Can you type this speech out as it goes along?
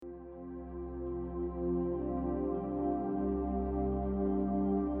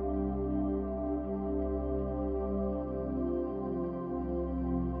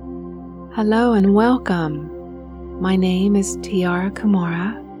Hello and welcome. My name is Tiara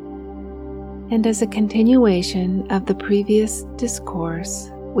Kimura, and as a continuation of the previous discourse,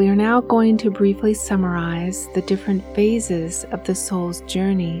 we are now going to briefly summarize the different phases of the soul's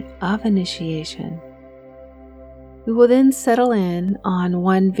journey of initiation. We will then settle in on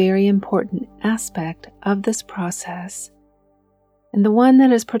one very important aspect of this process, and the one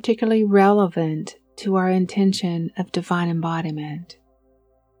that is particularly relevant to our intention of divine embodiment.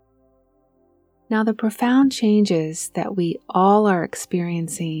 Now, the profound changes that we all are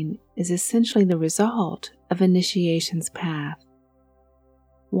experiencing is essentially the result of initiation's path.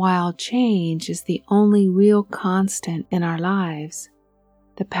 While change is the only real constant in our lives,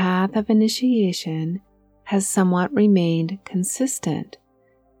 the path of initiation has somewhat remained consistent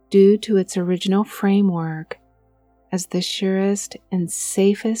due to its original framework as the surest and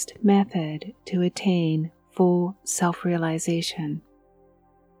safest method to attain full self-realization.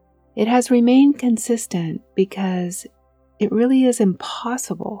 It has remained consistent because it really is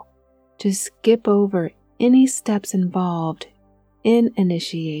impossible to skip over any steps involved in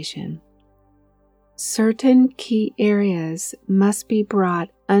initiation. Certain key areas must be brought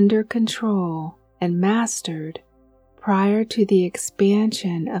under control and mastered prior to the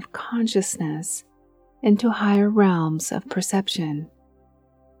expansion of consciousness into higher realms of perception.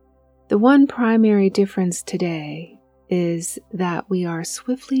 The one primary difference today is that we are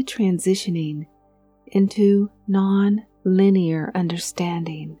swiftly transitioning into non-linear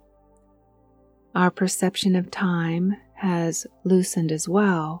understanding. Our perception of time has loosened as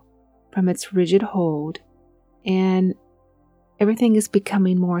well from its rigid hold, and everything is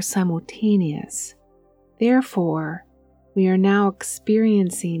becoming more simultaneous. Therefore, we are now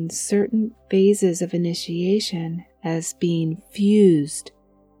experiencing certain phases of initiation as being fused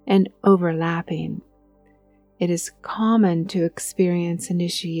and overlapping. It is common to experience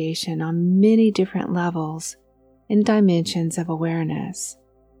initiation on many different levels and dimensions of awareness.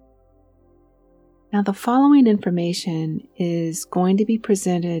 Now, the following information is going to be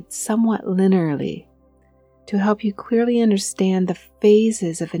presented somewhat linearly to help you clearly understand the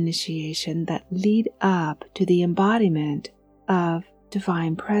phases of initiation that lead up to the embodiment of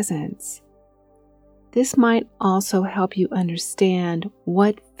divine presence. This might also help you understand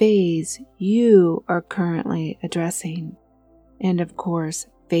what phase you are currently addressing, and of course,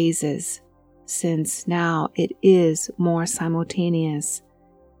 phases, since now it is more simultaneous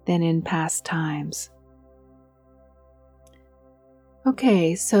than in past times.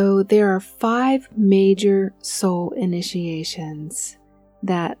 Okay, so there are 5 major soul initiations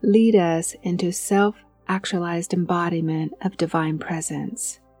that lead us into self-actualized embodiment of divine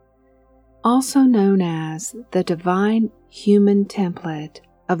presence, also known as the divine human template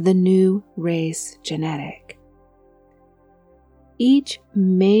of the new race genetic. Each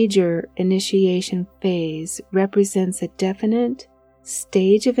major initiation phase represents a definite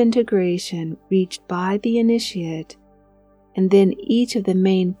stage of integration reached by the initiate, and then each of the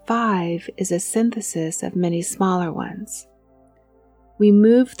main 5 is a synthesis of many smaller ones. We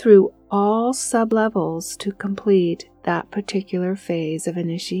move through all sub-levels to complete that particular phase of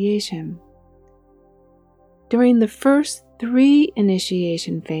initiation. During the first 3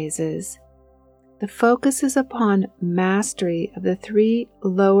 initiation phases, the focus is upon mastery of the 3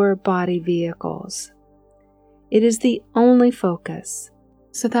 lower body vehicles. It is the only focus,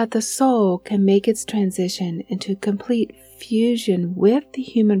 so that the soul can make its transition into complete fusion with the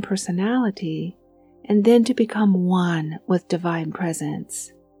human personality and then to become one with divine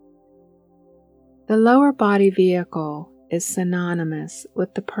presence. The lower body vehicle is synonymous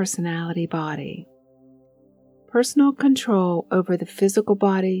with the personality body. Personal control over the physical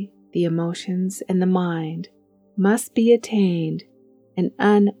body, the emotions, and the mind must be attained and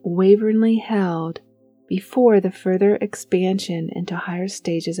unwaveringly held before the further expansion into higher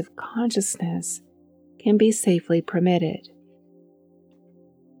stages of consciousness can be safely permitted.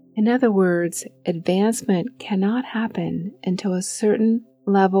 In other words, advancement cannot happen until a certain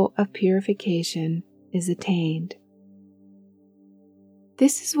level of purification is attained.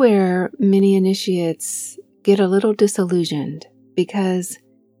 This is where many initiates get a little disillusioned because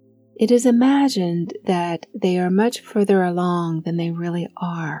it is imagined that they are much further along than they really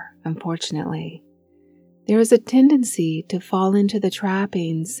are, unfortunately. There is a tendency to fall into the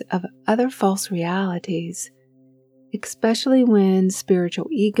trappings of other false realities, especially when spiritual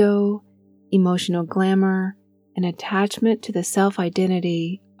ego, emotional glamour, and attachment to the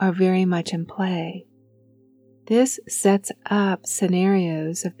self-identity are very much in play. This sets up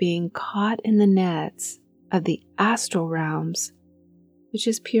scenarios of being caught in the nets of the astral realms, which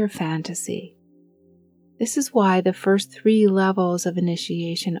is pure fantasy. This is why the first 3 levels of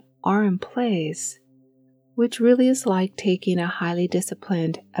initiation are in place, which really is like taking a highly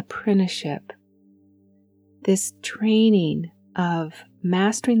disciplined apprenticeship. This training of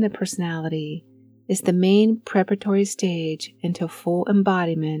mastering the personality is the main preparatory stage into full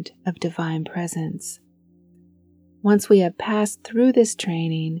embodiment of divine presence. Once we have passed through this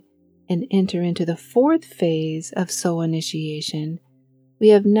training and enter into the fourth phase of soul initiation, we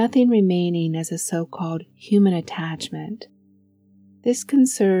have nothing remaining as a so-called human attachment. This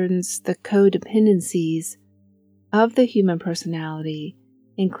concerns the codependencies of the human personality,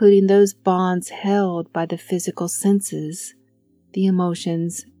 including those bonds held by the physical senses, the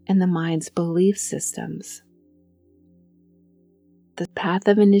emotions, and the mind's belief systems. The path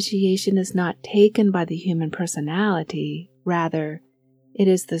of initiation is not taken by the human personality, rather, it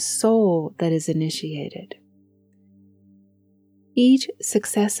is the soul that is initiated. Each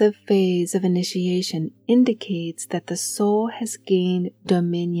successive phase of initiation indicates that the soul has gained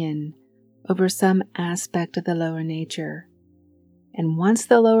dominion over some aspect of the lower nature. And once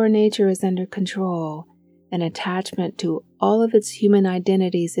the lower nature is under control and attachment to all of its human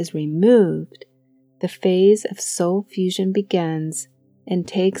identities is removed, the phase of soul fusion begins and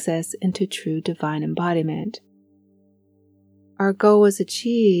takes us into true divine embodiment. Our goal is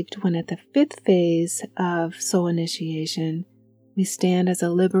achieved when at the fifth phase of soul initiation, we stand as a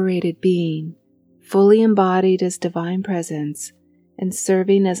liberated being, fully embodied as divine presence, and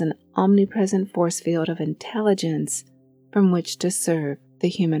serving as an omnipresent force field of intelligence from which to serve the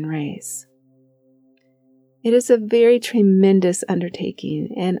human race. It is a very tremendous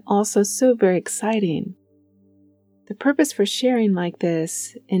undertaking and also so very exciting. The purpose for sharing like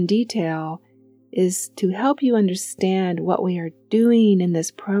this in detail is to help you understand what we are doing in this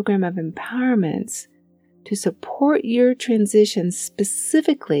program of empowerments to support your transition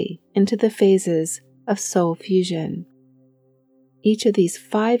specifically into the phases of soul fusion. Each of these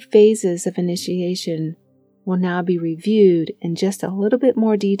 5 phases of initiation will now be reviewed in just a little bit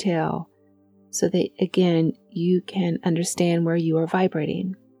more detail so that, again, you can understand where you are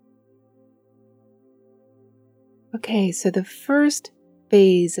vibrating. Okay, so the first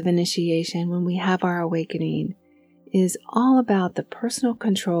phase of initiation when we have our awakening is all about the personal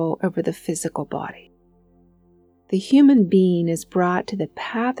control over the physical body. The human being is brought to the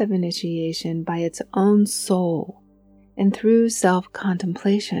path of initiation by its own soul and through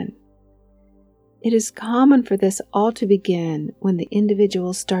self-contemplation. It is common for this all to begin when the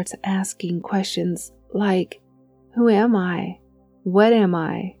individual starts asking questions like, who am I? What am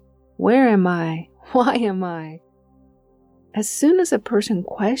I? Where am I? Why am I? As soon as a person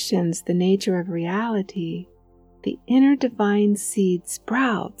questions the nature of reality, the inner divine seed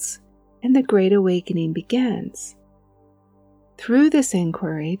sprouts and the great awakening begins. Through this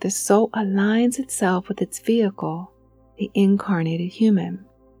inquiry, the soul aligns itself with its vehicle, the incarnated human.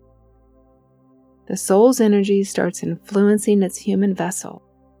 The soul's energy starts influencing its human vessel,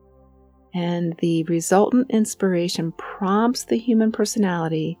 and the resultant inspiration prompts the human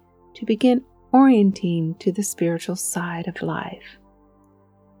personality to begin orienting to the spiritual side of life.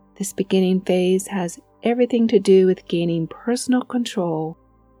 This beginning phase has everything to do with gaining personal control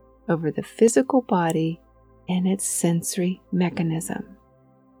over the physical body and its sensory mechanism.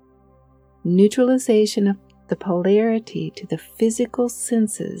 Neutralization of the polarity to the physical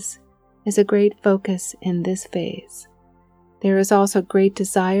senses is a great focus in this phase. There is also great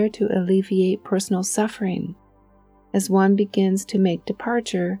desire to alleviate personal suffering as one begins to make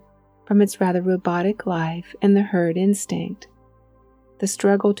departure from its rather robotic life and the herd instinct. The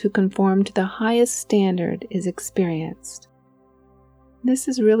struggle to conform to the highest standard is experienced. This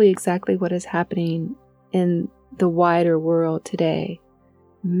is really exactly what is happening in the wider world today.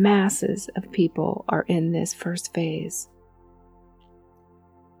 Masses of people are in this first phase.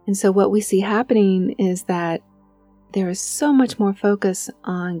 And so what we see happening is that there is so much more focus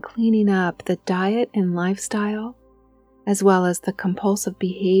on cleaning up the diet and lifestyle, as well as the compulsive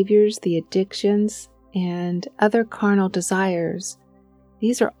behaviors, the addictions, and other carnal desires.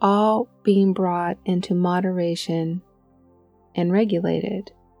 These are all being brought into moderation and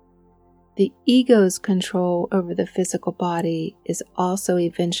regulated. The ego's control over the physical body is also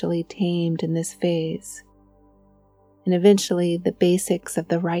eventually tamed in this phase. And eventually the basics of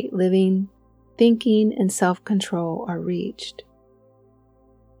the right living, thinking, and self-control are reached.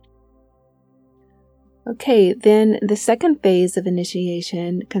 Okay, then the second phase of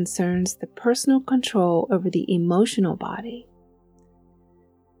initiation concerns the personal control over the emotional body.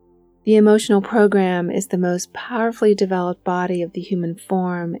 The emotional program is the most powerfully developed body of the human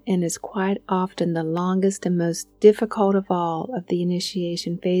form and is quite often the longest and most difficult of all of the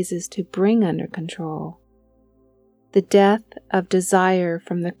initiation phases to bring under control. The death of desire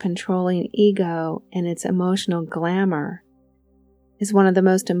from the controlling ego and its emotional glamour is one of the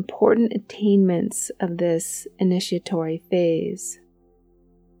most important attainments of this initiatory phase.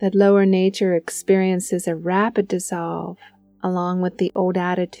 The lower nature experiences a rapid dissolve along with the old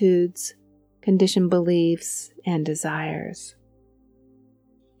attitudes, conditioned beliefs, and desires.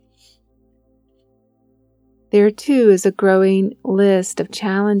 There too is a growing list of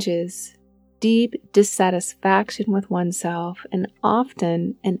challenges, deep dissatisfaction with oneself, and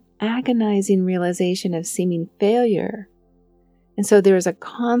often an agonizing realization of seeming failure. And so there is a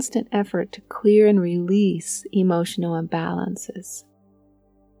constant effort to clear and release emotional imbalances.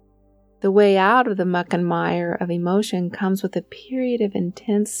 The way out of the muck and mire of emotion comes with a period of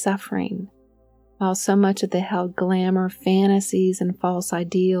intense suffering, while so much of the held glamour, fantasies, and false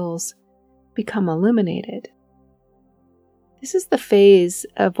ideals become illuminated. This is the phase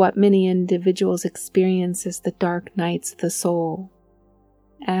of what many individuals experience as the dark nights of the soul,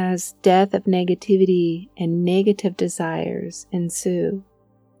 as death of negativity and negative desires ensue.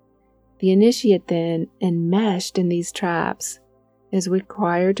 The initiate then, enmeshed in these traps, is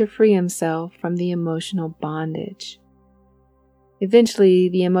required to free himself from the emotional bondage. Eventually,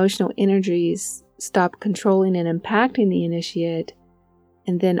 the emotional energies stop controlling and impacting the initiate,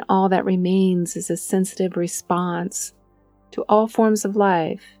 and then all that remains is a sensitive response to all forms of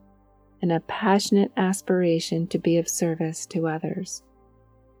life and a passionate aspiration to be of service to others.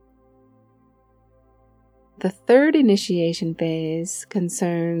 The third initiation phase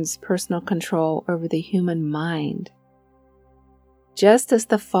concerns personal control over the human mind. Just as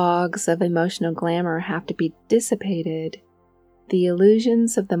the fogs of emotional glamour have to be dissipated, the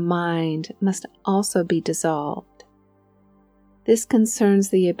illusions of the mind must also be dissolved. This concerns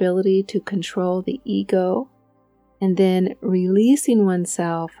the ability to control the ego and then releasing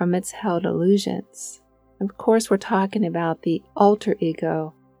oneself from its held illusions. Of course, we're talking about the alter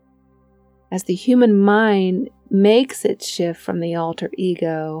ego. As the human mind makes its shift from the alter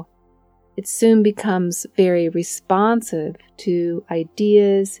ego, it soon becomes very responsive to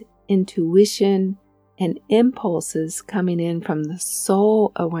ideas, intuition, and impulses coming in from the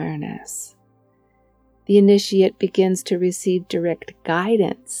soul awareness. The initiate begins to receive direct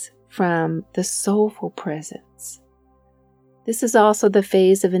guidance from the soulful presence. This is also the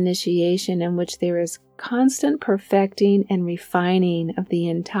phase of initiation in which there is constant perfecting and refining of the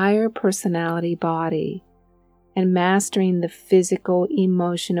entire personality body and mastering the physical,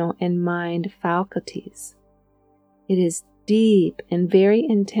 emotional, and mind faculties. It is deep and very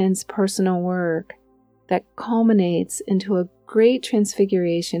intense personal work that culminates into a great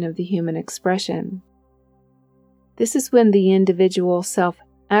transfiguration of the human expression. This is when the individual self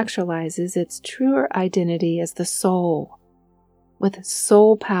actualizes its truer identity as the soul, with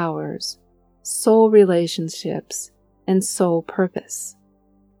soul powers, soul relationships, and soul purpose.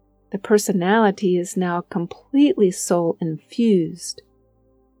 The personality is now completely soul-infused.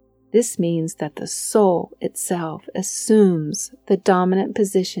 This means that the soul itself assumes the dominant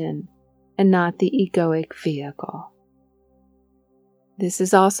position and not the egoic vehicle. This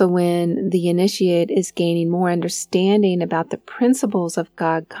is also when the initiate is gaining more understanding about the principles of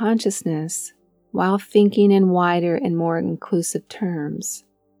God consciousness while thinking in wider and more inclusive terms.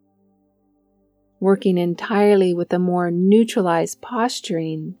 Working entirely with a more neutralized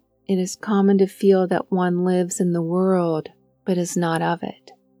posturing, it is common to feel that one lives in the world but is not of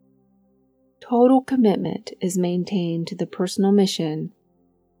it. Total commitment is maintained to the personal mission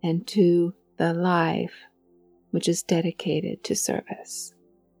and to the life which is dedicated to service.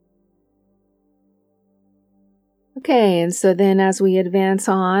 Okay, and so then as we advance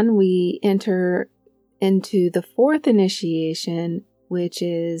on, we enter into the fourth initiation, which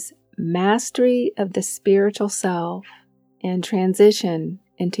is mastery of the spiritual self and transition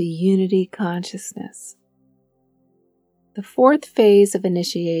into unity consciousness. The fourth phase of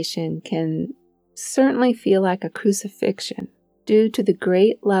initiation can certainly feel like a crucifixion due to the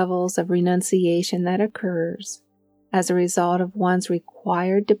great levels of renunciation that occurs as a result of one's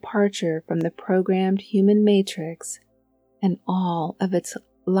required departure from the programmed human matrix and all of its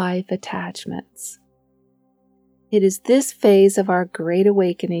life attachments. It is this phase of our great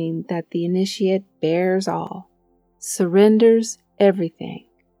awakening that the initiate bears all, surrenders everything,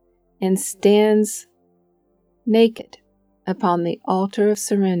 and stands naked upon the altar of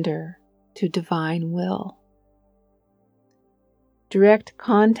surrender to divine will. Direct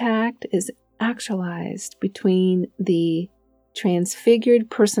contact is actualized between the transfigured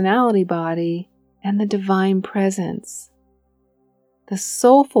personality body and the divine presence. The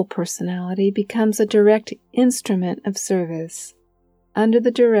soulful personality becomes a direct instrument of service under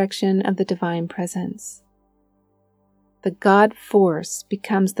the direction of the divine presence. the God force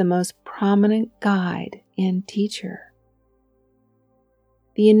becomes the most prominent guide and teacher.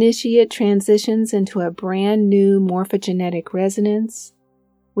 The initiate transitions into a brand new morphogenetic resonance,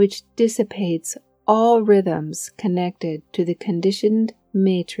 which dissipates all rhythms connected to the conditioned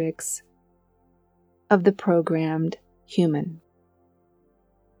matrix of the programmed human.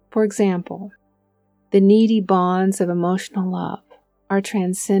 For example, the needy bonds of emotional love are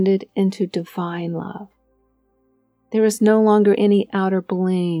transcended into divine love. There is no longer any outer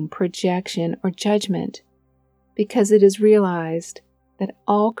blame, projection, or judgment, because it is realized that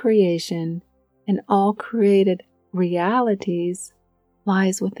all creation and all created realities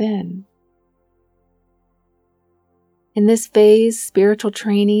lies within. In this phase, spiritual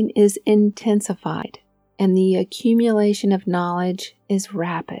training is intensified and the accumulation of knowledge is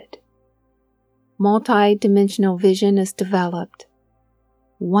rapid. Multi-dimensional vision is developed.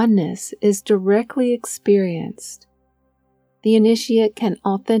 Oneness is directly experienced. The initiate can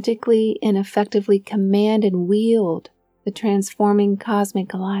authentically and effectively command and wield the transforming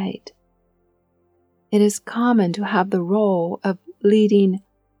cosmic light. It is common to have the role of leading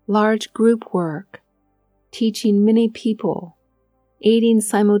large group work, teaching many people, aiding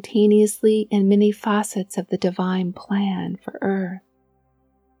simultaneously in many facets of the divine plan for Earth.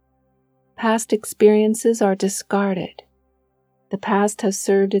 Past experiences are discarded. The past has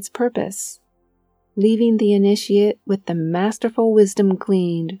served its purpose, leaving the initiate with the masterful wisdom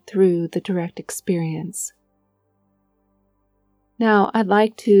gleaned through the direct experience. Now, I'd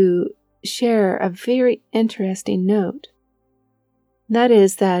like to share a very interesting note. That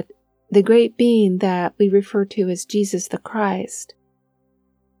is that the great being that we refer to as Jesus the Christ,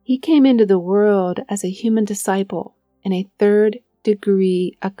 he came into the world as a human disciple and a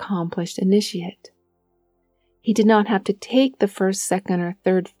third-degree accomplished initiate. He did not have to take the first, second, or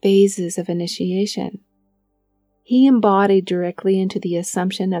third phases of initiation. He embodied directly into the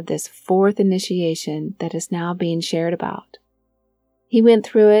assumption of this fourth initiation that is now being shared about. He went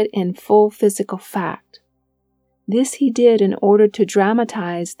through it in full physical fact. This he did in order to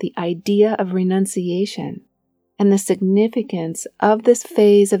dramatize the idea of renunciation and the significance of this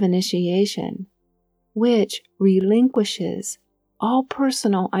phase of initiation, which relinquishes all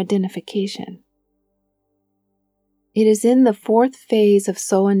personal identification. It is in the fourth phase of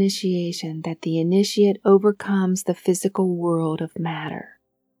soul initiation that the initiate overcomes the physical world of matter.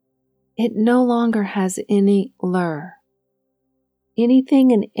 It no longer has any lure.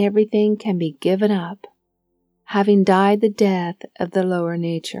 Anything and everything can be given up, having died the death of the lower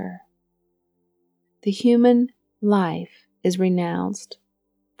nature. The human life is renounced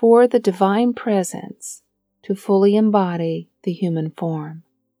for the divine presence to fully embody the human form.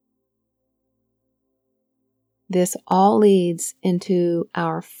 This all leads into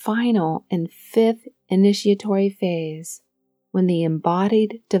our final and fifth initiatory phase, when the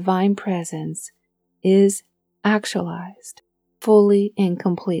embodied divine presence is actualized fully and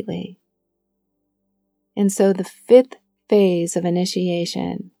completely. And so the fifth phase of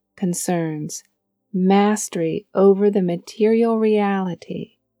initiation concerns mastery over the material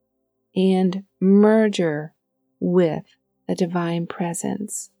reality and merger with the divine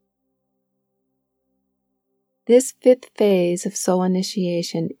presence. This fifth phase of soul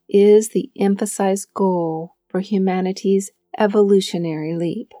initiation is the emphasized goal for humanity's evolutionary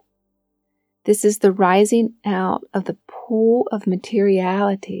leap. This is the rising out of the pool of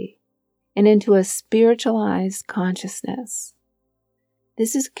materiality and into a spiritualized consciousness.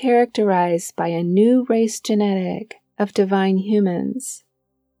 This is characterized by a new race genetic of divine humans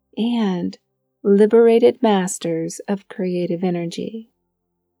and liberated masters of creative energy.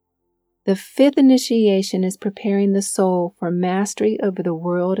 The fifth initiation is preparing the soul for mastery over the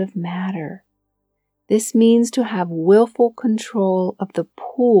world of matter. This means to have willful control of the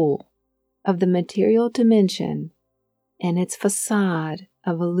pool of the material dimension and its facade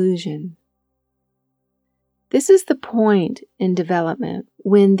of illusion. This is the point in development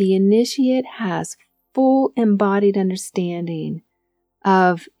when the initiate has full embodied understanding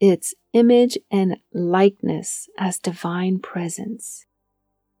of its image and likeness as divine presence,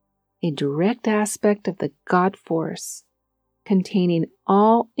 a direct aspect of the God force containing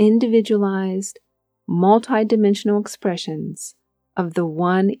all individualized, multidimensional expressions of the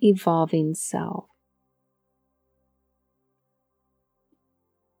one evolving self.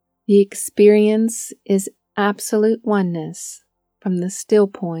 The experience is absolute oneness from the still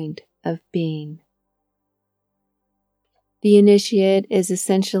point of being. The initiate is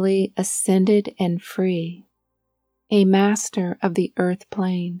essentially ascended and free, a master of the earth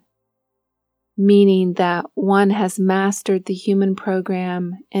plane, meaning that one has mastered the human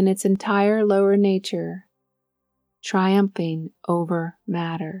program and its entire lower nature, triumphing over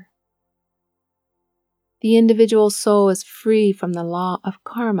matter. The individual soul is free from the law of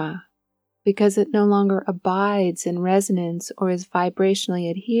karma because it no longer abides in resonance or is vibrationally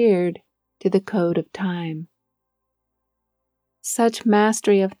adhered to the code of time. Such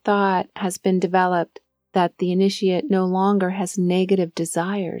mastery of thought has been developed that the initiate no longer has negative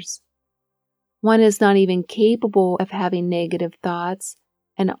desires. One is not even capable of having negative thoughts,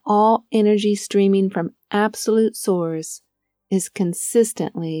 and all energy streaming from absolute source is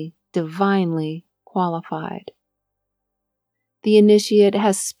consistently, divinely qualified. The initiate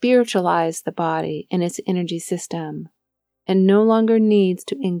has spiritualized the body and its energy system, and no longer needs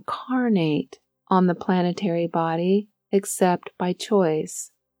to incarnate on the planetary body except by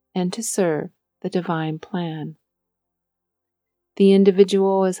choice and to serve the divine plan. The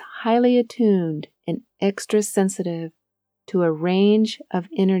individual is highly attuned and extra sensitive to a range of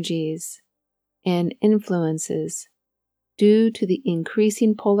energies and influences due to the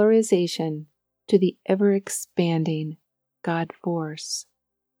increasing polarization to the ever-expanding God force.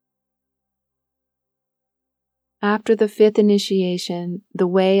 After the fifth initiation, the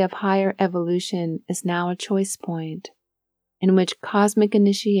way of higher evolution is now a choice point in which cosmic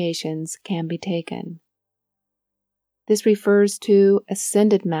initiations can be taken. This refers to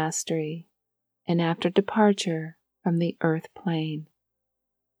ascended mastery and after departure from the earth plane.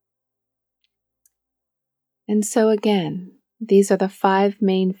 And so again, these are the 5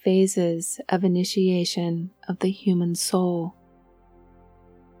 main phases of initiation of the human soul.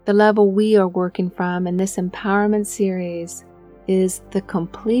 The level we are working from in this empowerment series is the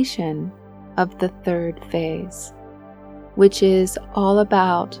completion of the 3rd phase, which is all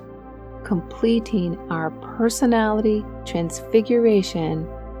about completing our personality transfiguration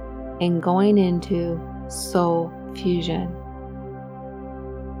and going into soul fusion.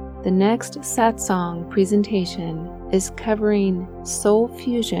 The next satsang presentation is covering soul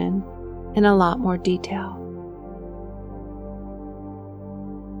fusion in a lot more detail.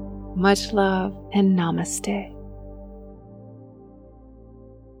 Much love and namaste.